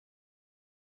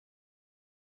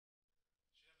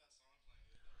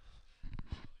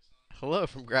Hello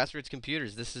from Grassroots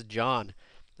Computers. This is John,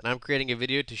 and I'm creating a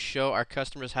video to show our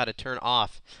customers how to turn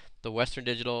off the Western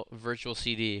Digital Virtual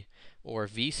CD, or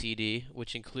VCD,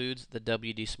 which includes the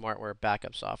WD SmartWare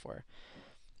backup software.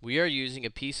 We are using a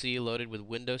PC loaded with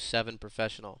Windows 7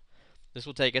 Professional. This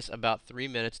will take us about 3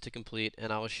 minutes to complete,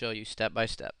 and I will show you step by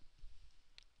step.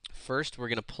 First, we're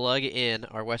going to plug in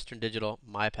our Western Digital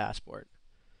MyPassport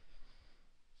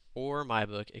or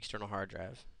MyBook external hard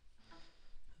drive.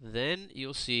 Then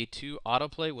you'll see two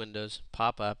autoplay windows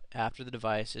pop up after the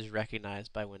device is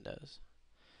recognized by Windows.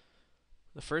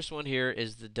 The first one here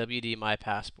is the WD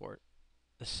MyPassport.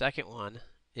 The second one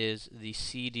is the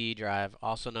CD drive,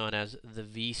 also known as the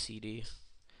VCD,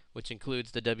 which includes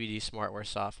the WD SmartWare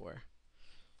software.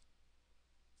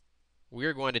 We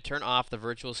are going to turn off the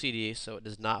virtual CD so it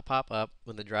does not pop up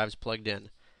when the drive is plugged in.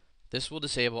 This will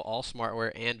disable all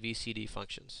SmartWare and VCD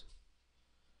functions.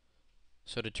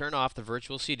 So to turn off the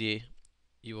virtual CD,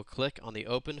 you will click on the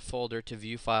Open Folder to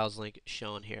View Files link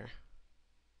shown here.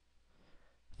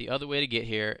 The other way to get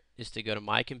here is to go to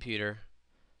My Computer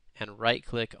and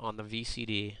right-click on the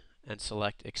VCD and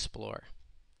select Explore.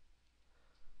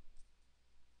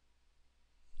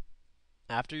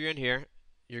 After you're in here,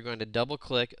 you're going to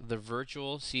double-click the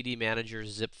Virtual CD Manager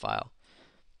zip file.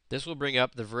 This will bring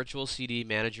up the Virtual CD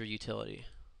Manager utility,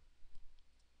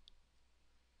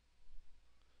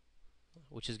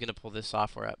 which is going to pull this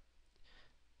software up.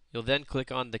 You'll then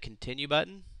click on the Continue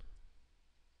button,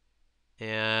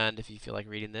 and if you feel like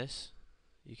reading this,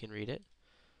 you can read it.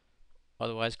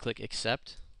 Otherwise, click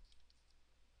Accept.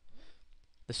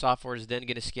 The software is then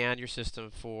going to scan your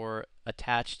system for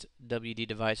attached WD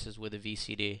devices with a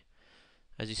VCD.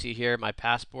 As you see here,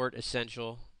 MyPassport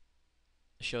Essential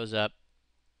shows up,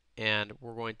 and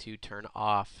we're going to turn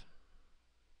off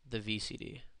the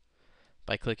VCD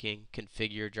by clicking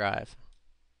Configure Drive.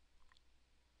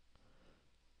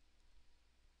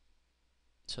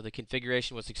 So the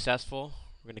configuration was successful.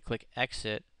 We're going to click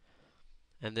Exit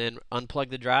and then unplug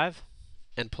the drive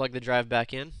and plug the drive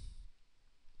back in.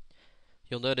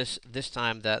 You'll notice this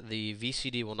time that the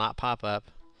VCD will not pop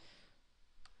up,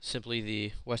 simply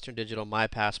the Western Digital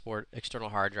MyPassport external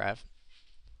hard drive.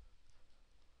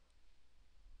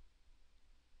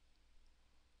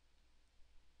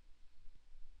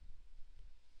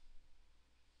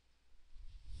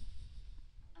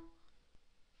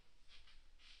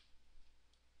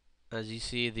 As you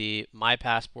see, the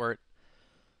MyPassport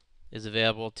is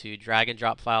available to drag and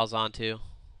drop files onto,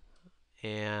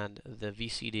 and the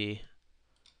VCD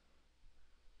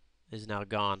is now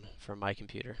gone from my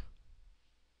computer.